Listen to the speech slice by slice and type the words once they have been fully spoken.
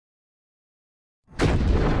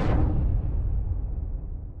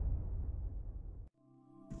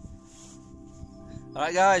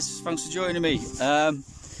Alright guys, thanks for joining me.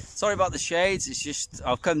 Sorry about the shades, it's just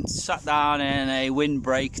I've sat down in a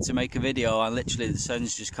windbreak to make a video and literally the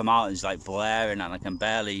sun's just come out and it's like blaring and I can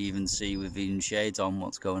barely even see with even shades on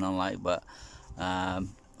what's going on like, but I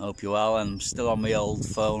hope you're well. And I'm still on my old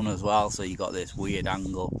phone as well, so you got this weird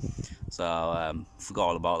angle, so forgot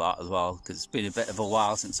all about that as well because it's been a bit of a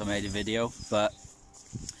while since I made a video. But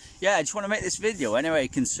yeah, I just want to make this video anyway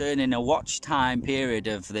concerning a watch time period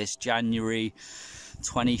of this January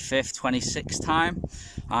 25th, 26th time,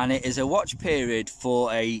 and it is a watch period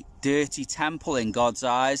for a dirty temple in God's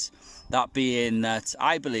eyes. That being that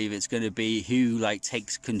I believe it's going to be who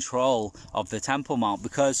takes control of the Temple Mount,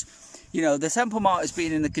 because you know the Temple Mount has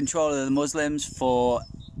been in the control of the Muslims for,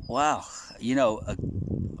 well, you know,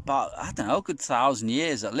 about, I don't know, a good 1,000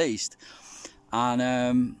 years at least.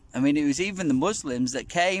 And I mean, it was even the Muslims that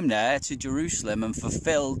came there to Jerusalem and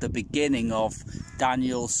fulfilled the beginning of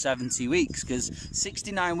Daniel's 70 weeks, because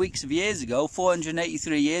 69 weeks of years ago,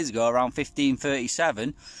 483 years ago, around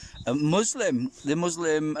 1537, the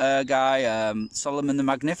Muslim guy, Solomon the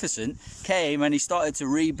Magnificent, came and he started to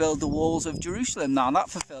rebuild the walls of Jerusalem. Now that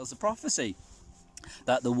fulfills the prophecy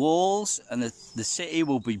that the walls and the city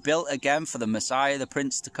will be built again for the Messiah, the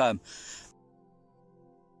Prince, to come.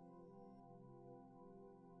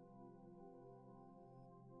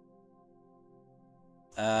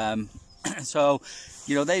 So,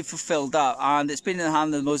 you know, they've fulfilled that, and it's been in the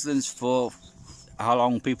hand of the Muslims for how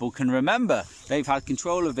long people can remember. They've had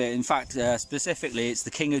control of it. In fact, specifically, it's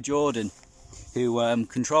the King of Jordan who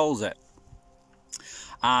controls it.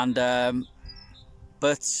 And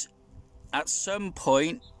but at some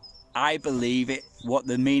point, I believe what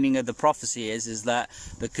the meaning of the prophecy is that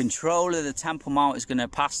the control of the Temple Mount is going to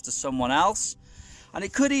pass to someone else. And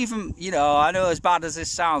it could even, you know, I know as bad as this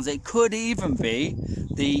sounds, it could even be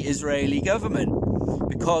the Israeli government,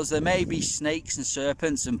 because there may be snakes and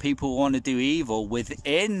serpents and people want to do evil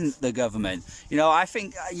within the government. You know, I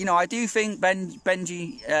do think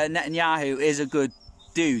Benji Netanyahu is a good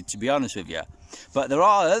dude, to be honest with you. But there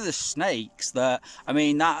are other snakes that, I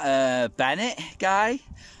mean, that Bennett guy,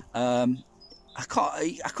 I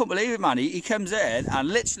couldn't believe it, man. He comes in and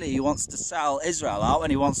literally he wants to sell Israel out,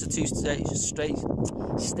 and he wants a two-state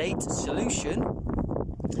solution.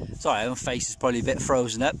 Sorry, my face is probably a bit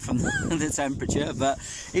frozen up from the temperature, but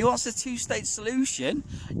he wants a two-state solution,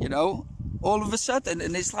 you know, all of a sudden,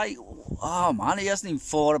 and it's like, oh man, he hasn't even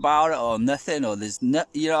thought about it or nothing, or there's no,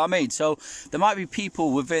 you know what I mean? So there might be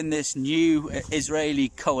people within this new Israeli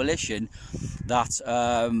coalition that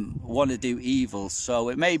want to do evil. So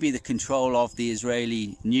it may be the control of the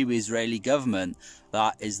new Israeli government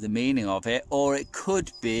that is the meaning of it, or it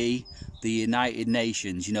could be the United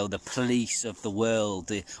Nations, you know, the police of the world,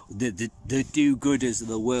 the do-gooders of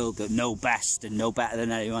the world that know best and know better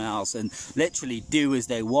than anyone else and literally do as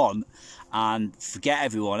they want and forget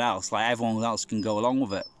everyone else, like everyone else can go along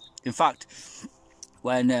with it. In fact,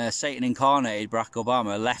 when Satan incarnated Barack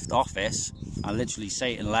Obama left office, and literally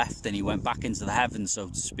Satan left and he went back into the heavens, so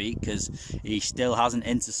to speak, because he still hasn't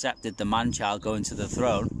intercepted the man-child going to the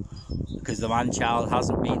throne, because the man-child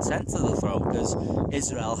hasn't been sent to the throne, because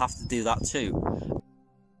Israel have to do that too.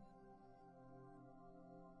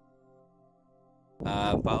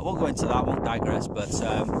 But we'll go into that, won't digress. But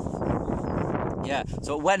yeah,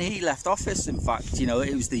 so when he left office, in fact, you know,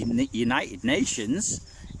 it was the United Nations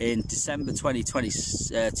in December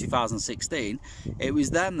 2016, it was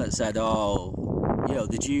them that said, oh, you know,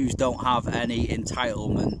 the Jews don't have any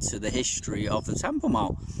entitlement to the history of the Temple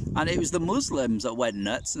Mount. And it was the Muslims that went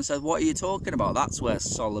nuts and said, what are you talking about? That's where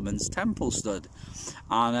Solomon's temple stood.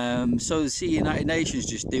 And so the United Nations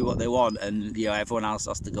just do what they want, and you know, everyone else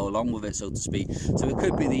has to go along with it, so to speak. So it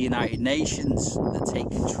could be the United Nations that take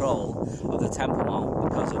control of the Temple Mount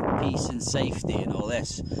because of peace and safety and all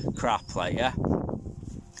this crap, like, yeah.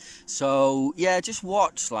 So yeah, just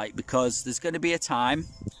watch, like, because there's going to be a time,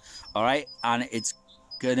 all right, and it's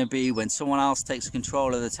going to be when someone else takes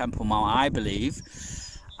control of the Temple Mount, I believe.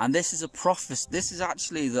 And this is a prophecy. This is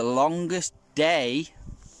actually the longest day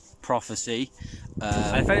prophecy.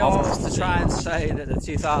 And if anyone wants to try and say that the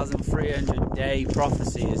 2,300 day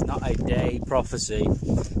prophecy is not a day prophecy,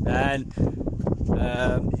 then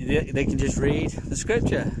they can just read the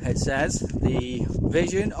scripture. It says the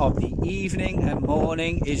vision of the evening and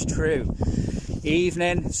morning is true.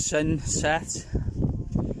 Evening, sunset.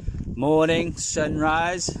 Morning,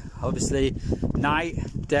 sunrise. Obviously night,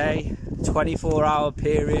 day, 24-hour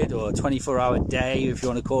period, or 24-hour day if you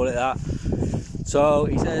want to call it that. So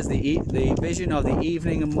he says the vision of the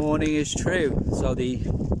evening and morning is true. So the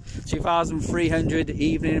 2,300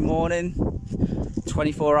 evening and morning,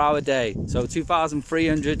 24-hour day. So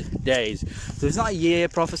 2,300 300 days. So it's not a year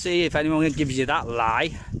prophecy. If anyone gives you that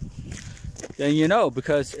lie, then you know,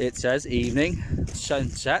 because it says evening, sun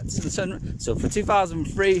sets and sun. So for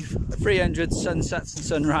 2,300 sunsets and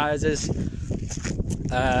sunrises,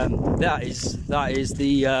 that is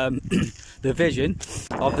the the vision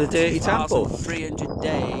of the dirty temple. 300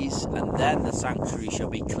 days, and then the sanctuary shall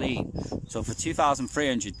be clean. So for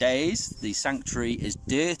 2,300 days, the sanctuary is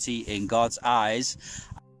dirty in God's eyes.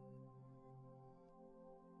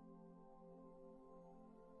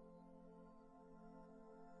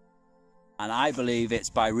 And I believe it's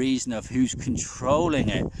by reason of who's controlling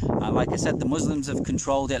it. And like I said, the Muslims have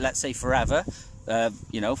controlled it, let's say forever,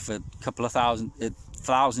 you know, for a couple of thousand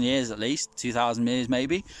years at least, 2,000 years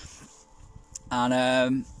maybe.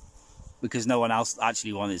 And because no one else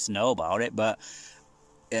actually wanted to know about it, but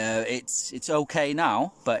it's okay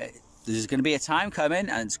now. But there's going to be a time coming,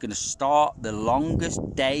 and it's going to start the longest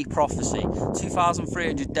day prophecy.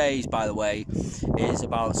 2,300 days, by the way, is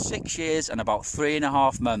about 6 years and about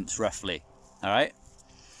 3.5 months, roughly. All right,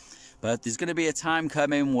 but there's going to be a time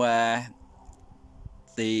coming where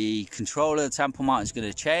the control of the Temple Mount is going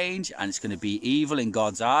to change, and it's going to be evil in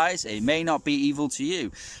God's eyes. It may not be evil to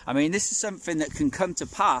you. I mean, this is something that can come to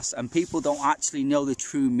pass, and people don't actually know the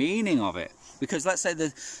true meaning of it. Because let's say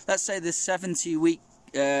the 70-week,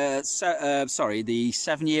 the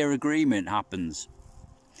 7-year agreement happens.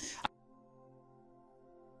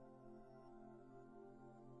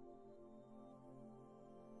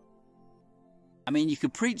 I mean, you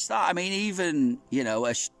could preach that. I mean, even, you know,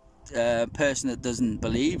 a person that doesn't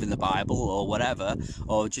believe in the Bible or whatever,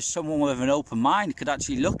 or just someone with an open mind, could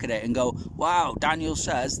actually look at it and go, wow, Daniel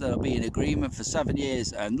says there'll be an agreement for 7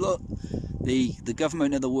 years, and look, the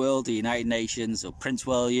government of the world, the United Nations, or Prince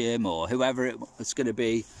William, or whoever it's going to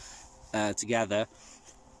be together,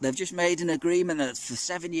 they've just made an agreement that for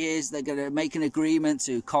 7 years they're going to make an agreement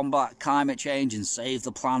to combat climate change and save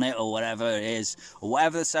the planet, or whatever it is, or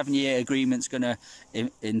whatever the 7-year agreement's going to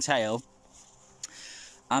entail.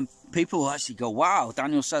 And people will actually go, wow,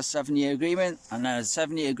 Daniel says 7-year agreement, and then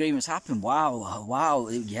 7-year agreements happen. Wow,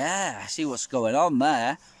 yeah, I see what's going on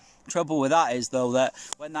there. Trouble with that is, though, that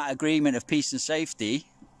when that agreement of peace and safety,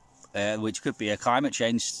 which could be a climate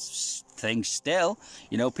change thing still,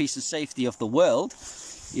 you know, peace and safety of the world,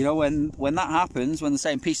 you know, when that happens, when they're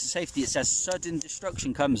saying peace and safety, it says sudden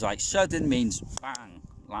destruction comes. Like, sudden means bang,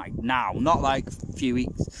 like now, not like a few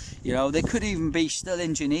weeks. You know, they could even be still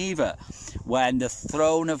in Geneva when the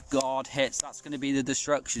throne of God hits. That's going to be the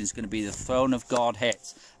destruction. It's going to be the throne of God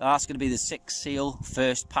hits. That's going to be the 6th seal,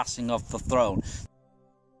 first passing of the throne.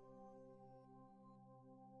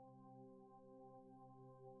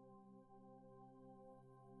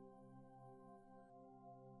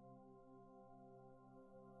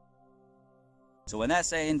 So when they're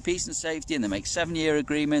saying peace and safety, and they make 7-year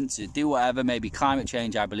agreements to do whatever, maybe climate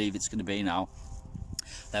change, I believe it's going to be now,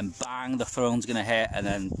 then bang, the throne's going to hit, and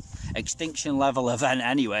then extinction level event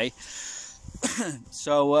anyway.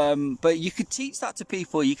 So, but you could teach that to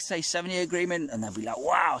people. You could say 7-year agreement, and they'll be like,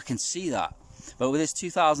 wow, I can see that. But with this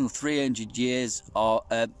 2,300 years of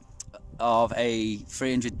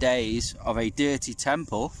 300 days of a dirty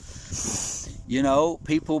temple, you know,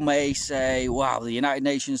 people may say, wow, the United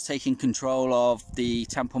Nations taking control of the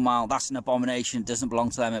Temple Mount, that's an abomination, it doesn't belong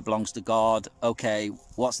to them, it belongs to God. Okay,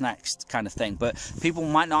 what's next, kind of thing. But people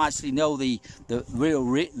might not actually know the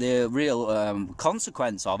real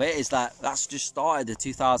consequence of it, is that that's just started the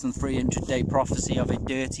 2,300 day prophecy of a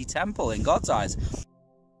dirty temple in God's eyes.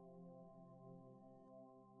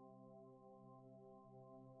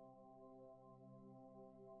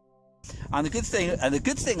 And the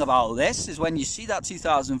good thing about this is, when you see that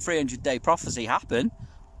 2,300 day prophecy happen,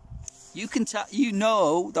 you can tell, you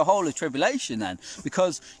know, the whole of tribulation then,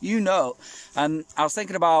 because you know. And I was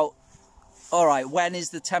thinking about, all right, when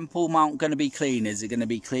is the Temple Mount going to be clean? Is it going to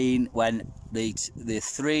be clean when the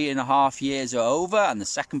 3.5 years are over and the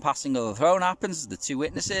second passing of the throne happens, the 2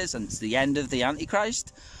 witnesses, and it's the end of the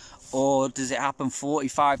Antichrist? Or does it happen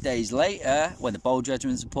 45 days later, when the bowl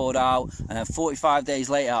judgments are poured out, and then 45 days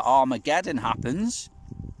later Armageddon happens,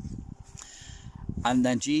 and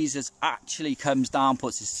then Jesus actually comes down,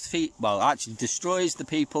 puts his feet, well, actually destroys the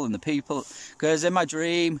people, and the people, because in my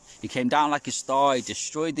dream he came down like a star, he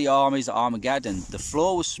destroyed the armies at Armageddon. The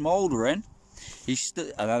floor was smouldering. He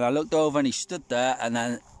stood, and then I looked over and he stood there, and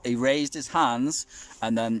then he raised his hands,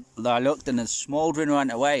 and then I looked, and the smouldering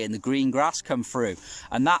went away and the green grass come through.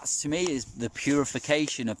 And that, to me, is the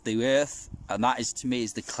purification of the earth and that is, to me,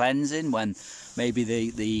 is the cleansing, when maybe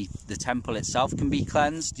the temple itself can be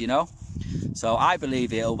cleansed, you know. So I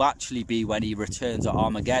believe it'll actually be when he returns at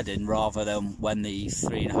Armageddon, rather than when the last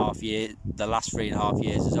 3.5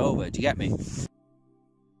 years is over. Do you get me?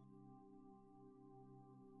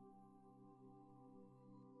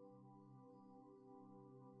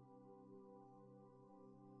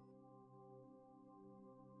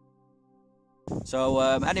 So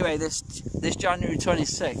anyway, this January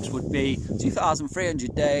 26th would be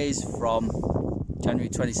 2,300 days from January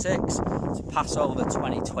 26th to Passover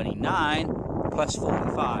 2029 plus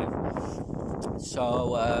 45.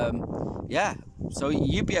 So yeah, so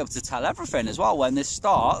you'd be able to tell everything as well when this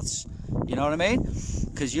starts, you know what I mean?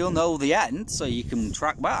 Because you'll know the end, so you can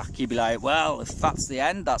track back. You'd be like, well, if that's the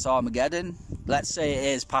end, that's Armageddon. Let's say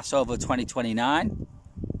it is Passover 2029.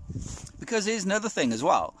 Because here's another thing as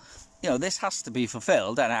well. You know, this has to be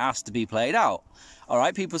fulfilled and it has to be played out. All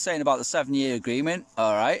right, people saying about the 7-year agreement,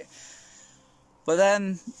 all right. But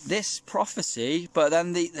then this prophecy, but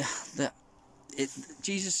then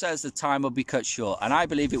Jesus says the time will be cut short, and I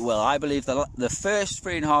believe it will. I believe that the first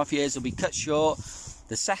 3.5 years will be cut short.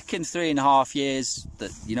 The second 3.5 years,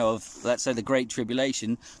 that, you know, of, let's say, the Great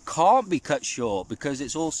Tribulation, can't be cut short, because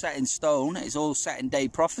it's all set in stone. It's all set in day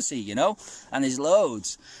prophecy, you know. And there's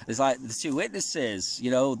loads. There's like the 2 witnesses,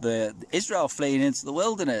 you know, the Israel fleeing into the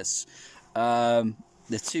wilderness. The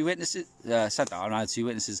 2 witnesses, said that, I don't know, 2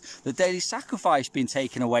 witnesses. The daily sacrifice being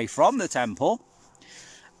taken away from the temple.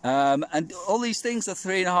 And all these things are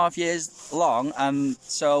 3.5 years long, and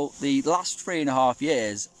so the last 3.5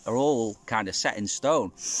 years are all kind of set in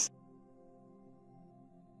stone.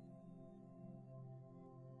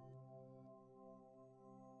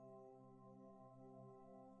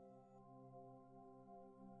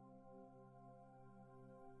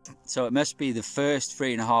 So it must be the first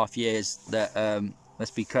 3.5 years that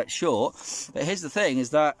must be cut short. But here's the thing, is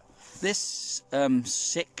that this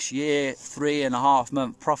 6-year, 3.5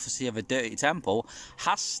 month prophecy of a dirty temple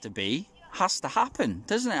has to happen,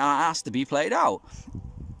 doesn't it? It has to be played out.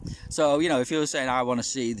 So, you know, if you're saying, I want to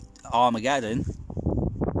see Armageddon,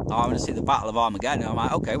 I want to see the Battle of Armageddon, I'm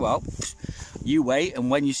like, okay, well, you wait, and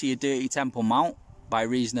when you see a dirty temple mount by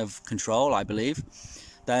reason of control, I believe,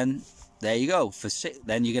 then there you go.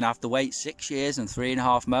 Then you're going to have to wait 6 years and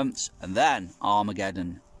 3.5 months, and then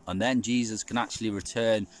Armageddon. And then Jesus can actually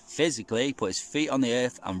return physically, put his feet on the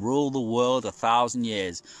earth and rule the world 1,000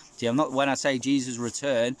 years. See, when I say Jesus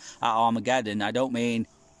return at Armageddon, I don't mean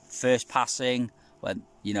first passing, when,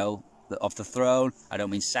 you know, of the throne. I don't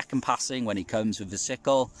mean second passing, when he comes with the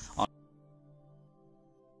sickle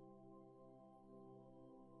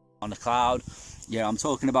on the cloud. Yeah, I'm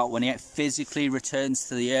talking about when he physically returns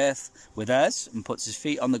to the earth with us and puts his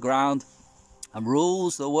feet on the ground and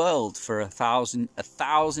rules the world for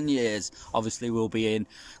 1,000 years. Obviously, we'll be in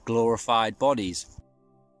glorified bodies.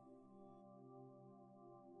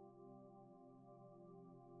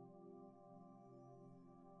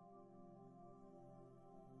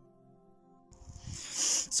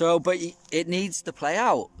 So, but it needs to play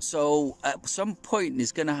out. So, at some point,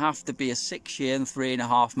 there's going to have to be a 6-year and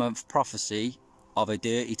 3.5 month prophecy of a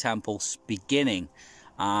dirty temple beginning.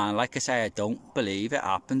 And like I say, I don't believe it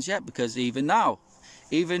happens yet, because even now,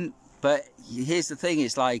 but here's the thing,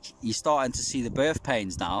 it's like you're starting to see the birth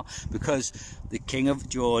pains now, because the King of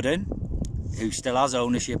Jordan, who still has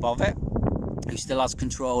ownership of it, who still has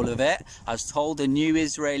control of it, has told the new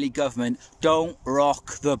Israeli government, don't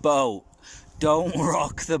rock the boat. Don't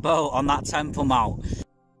rock the boat on that Temple Mount.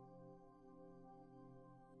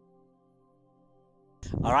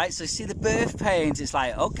 Alright, so see the birth pains, it's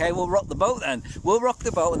like, okay, we'll rock the boat then. We'll rock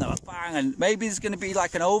the boat, and then bang, and maybe there's going to be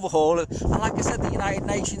like an overhaul. And like I said, the United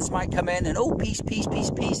Nations might come in and, oh, peace, peace,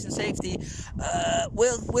 peace, peace and safety.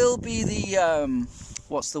 We'll be the,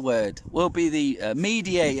 what's the word? We'll be the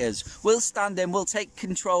mediators. We'll stand in, we'll take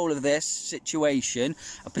control of this situation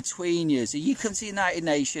between you. So you come to the United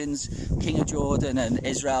Nations, King of Jordan and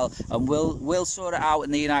Israel, and we'll sort it out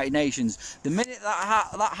in the United Nations. The minute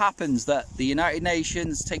that happens, that the United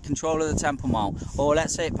Nations take control of the Temple Mount, or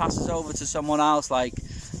let's say it passes over to someone else like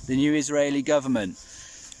the new Israeli government,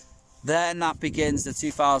 then that begins the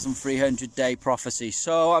 2,300 day prophecy.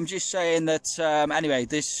 So I'm just saying that, anyway,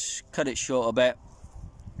 this cut it short a bit.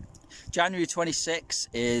 January 26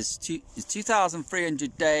 is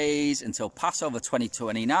 2,300 days until Passover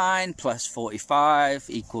 2029 plus 45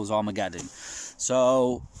 equals Armageddon.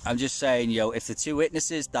 So I'm just saying, you know, if the 2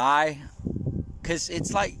 witnesses die, because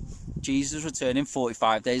it's like Jesus returning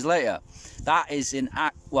 45 days later. That is in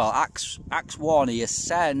Acts 1, he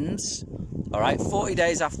ascends, all right, 40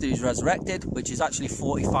 days after he's resurrected, which is actually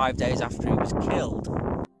 45 days after he was killed.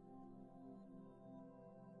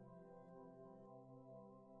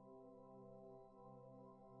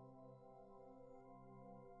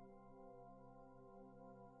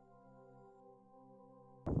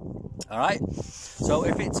 All right. So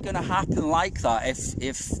if it's going to happen like that, if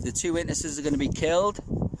the two witnesses are going to be killed,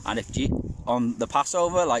 and if on the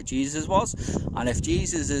Passover like Jesus was, and if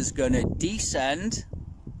Jesus is going to descend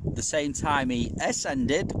the same time he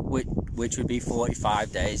ascended, which would be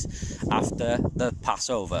 45 days after the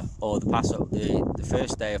Passover, or the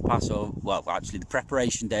first day of Passover, well, actually the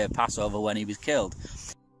preparation day of Passover when he was killed.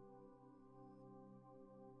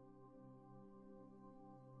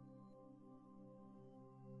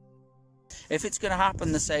 If it's going to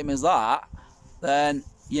happen the same as that, then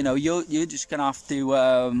you know you're just going to have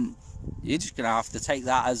to take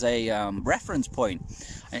that as a reference point,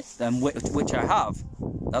 and which I have.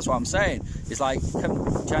 That's what I'm saying. It's like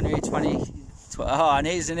come January 20. Oh, and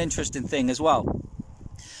here's an interesting thing as well.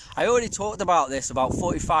 I already talked about this about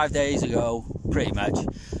 45 days ago, pretty much.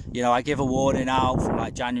 You know, I give a warning out from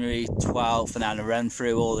like January 12th, and then I run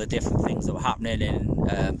through all the different things that were happening in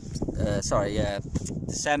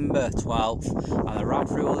December 12th, and I ran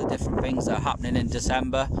through all the different things that are happening in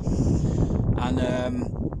December, and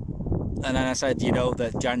then I said, you know,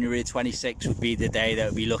 that January 26th would be the day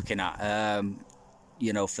that we'd be looking at,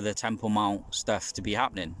 you know, for the Temple Mount stuff to be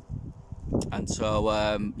happening. And so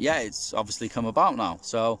yeah, it's obviously come about now,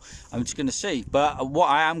 so I'm just going to see. But what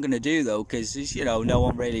I am going to do though, because you know no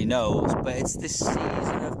one really knows, but it's this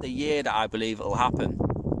season of the year that I believe it'll happen,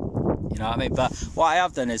 you know what I mean? But what I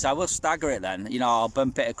have done is I will stagger it then, you know, I'll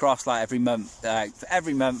bump it across like every month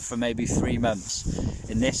for maybe 3 months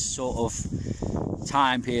in this sort of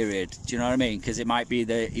time period. Do you know what I mean? Because it might be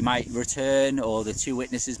that he might return, or the two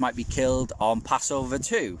witnesses might be killed on Passover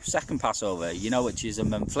 2, second Passover, you know, which is a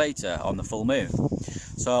month later on the full moon.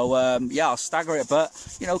 So yeah, I'll stagger it, but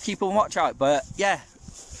you know, keep on watch out. But yeah,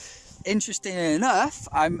 interesting enough,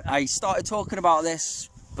 I started talking about this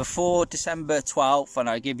before December 12th, and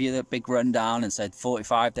I give you the big rundown and said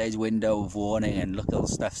 45 days window of warning, and look at all the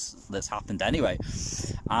stuff that's happened anyway.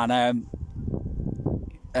 And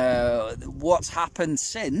what's happened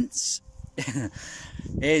since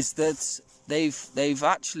is that they've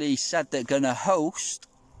actually said they're going to host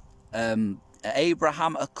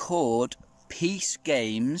Abraham Accord Peace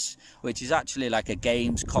Games, which is actually like a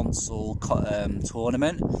games console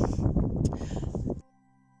tournament.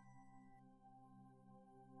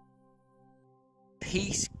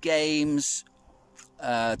 Peace Games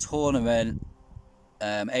tournament,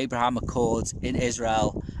 Abraham Accords in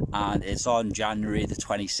Israel, and it's on January the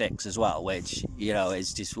 26th as well, which, you know,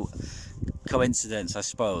 is just coincidence, I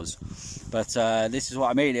suppose. But this is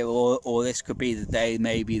what I mean, or this could be the day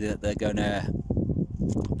maybe that they're gonna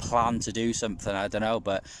plan to do something, I don't know.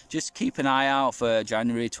 But just keep an eye out for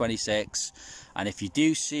January 26th, and if you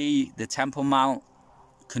do see the Temple Mount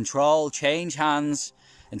control change hands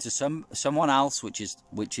into someone else, which is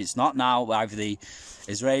not now, either the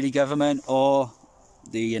Israeli government or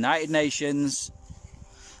the United Nations,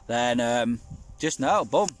 then just know,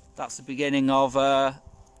 boom, that's the beginning of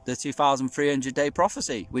the 2,300 day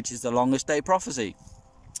prophecy, which is the longest day prophecy.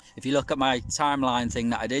 If you look at my timeline thing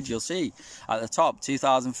that I did, you'll see at the top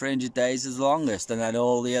 2,300 days is the longest, and then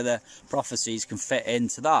all the other prophecies can fit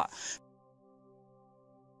into that.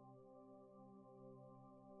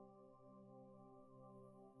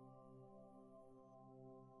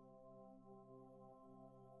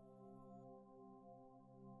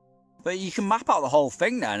 But you can map out the whole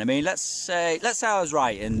thing then. I mean, let's say I was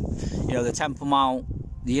right, and you know, the Temple Mount,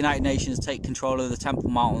 the United Nations take control of the Temple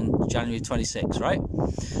Mount on January 26th, right?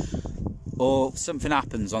 Or something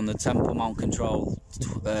happens on the Temple Mount control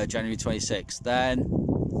January 26th, then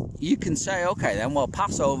you can say, okay, then well,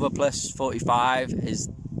 Passover plus 45 is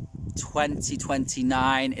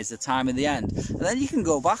 2029 is the time of the end. And then you can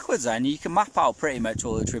go backwards and you can map out pretty much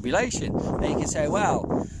all the tribulation. Then you can say,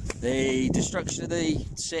 well, the destruction of the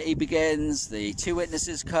city begins, the two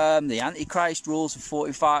witnesses come, the Antichrist rules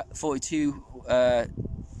for 42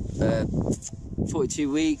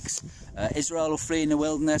 weeks, Israel will flee in the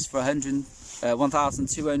wilderness for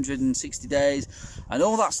 1,260 days, and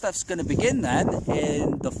all that stuff's going to begin then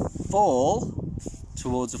in the fall,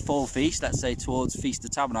 towards the fall feast, let's say towards Feast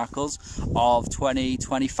of Tabernacles of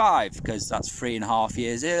 2025, because that's 3.5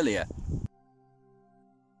 years earlier.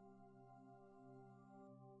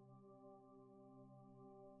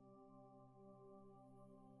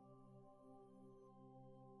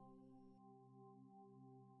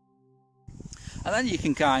 And then you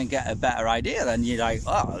can kind of get a better idea. Then you're like,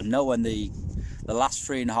 oh, no, when the last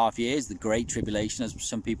 3.5 years, the Great Tribulation, as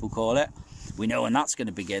some people call it, we know when that's going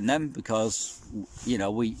to begin then, because you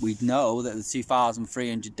know we know that the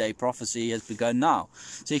 2,300 day prophecy has begun now.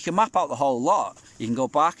 So you can map out the whole lot. You can go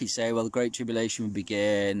back and say, well, the Great Tribulation will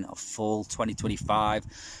begin full 2025,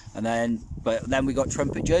 and then we got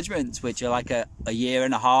trumpet judgments, which are like a year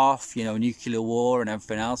and a half, you know, nuclear war and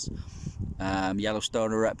everything else,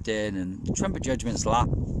 Yellowstone erupting, and trumpet judgments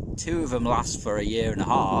two of them last for a year and a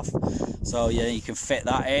half. So yeah, you can fit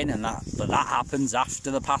that in, but that happens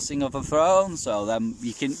after the passing of the throne. So then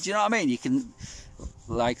you can, do you know what I mean? You can,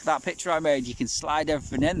 like that picture I made, you can slide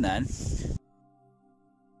everything in then.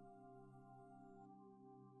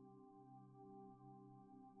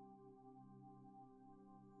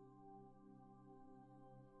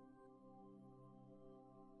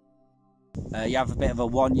 You have a bit of a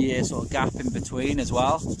 1 year sort of gap in between as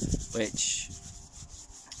well, which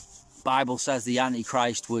Bible says the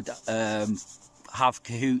Antichrist would have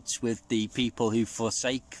cahoots with the people who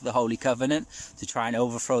forsake the Holy Covenant to try and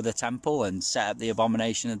overthrow the temple and set up the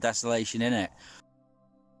abomination of desolation in it.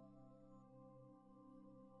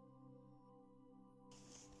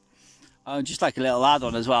 Just like a little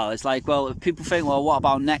add-on as well, it's like, well, if people think, well, what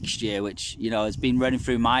about next year, which, you know, has been running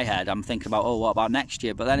through my head. I'm thinking about, oh, what about next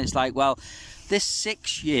year? But then it's like, well, this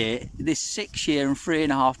 6 year and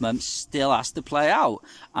 3.5 months still has to play out.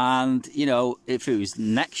 And, you know, if it was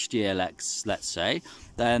next year, let's say,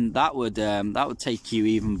 then that would take you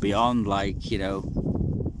even beyond, like, you know,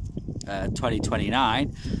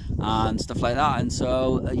 2029 and stuff like that. And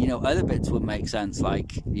so, you know, other bits would make sense,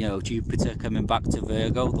 like, you know, Jupiter coming back to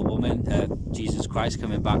Virgo, the woman, Jesus Christ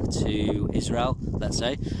coming back to Israel, let's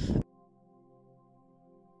say.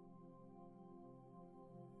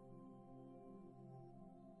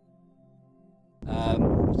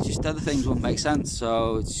 Just other things wouldn't make sense.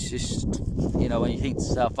 So it's just, you know, when you think to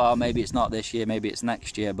yourself, oh, maybe it's not this year, maybe it's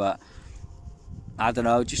next year, but I don't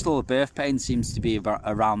know, just all the birth pain seems to be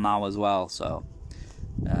around now as well. So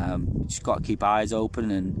just got to keep eyes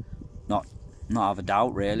open and not have a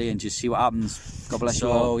doubt really, and just see what happens. God bless you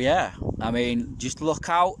all. So yeah, I mean, just look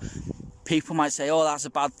out. People might say, oh, that's a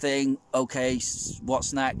bad thing, okay,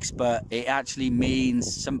 what's next? But it actually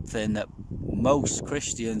means something that most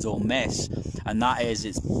Christians will miss, and that is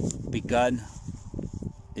it's begun.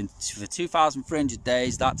 For 2,300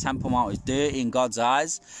 days, that Temple Mount is dirty in God's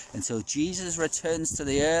eyes until Jesus returns to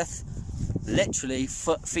the earth, literally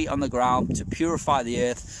feet on the ground, to purify the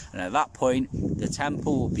earth. And at that point, the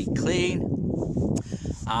temple will be clean.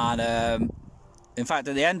 And in fact,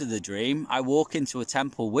 at the end of the dream, I walk into a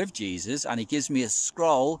temple with Jesus, and he gives me a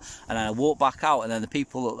scroll, and then I walk back out, and then the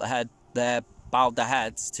people that had bowed their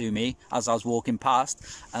heads to me as I was walking past,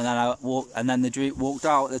 and then the dream walked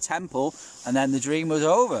out of the temple, and then the dream was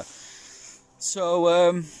over.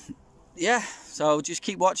 So yeah, so just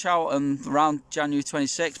keep watch out around January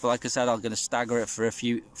 26th. But like I said, I'm going to stagger it for a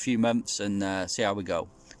few months and see how we go.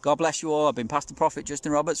 God bless you all. I've been Pastor Prophet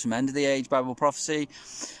Justin Roberts from End of the Age Bible Prophecy,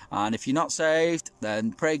 and if you're not saved,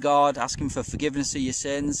 then pray God, ask him for forgiveness of your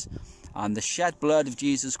sins, and the shed blood of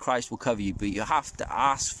Jesus Christ will cover you, but you have to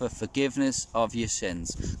ask for forgiveness of your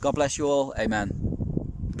sins. God bless you all. Amen.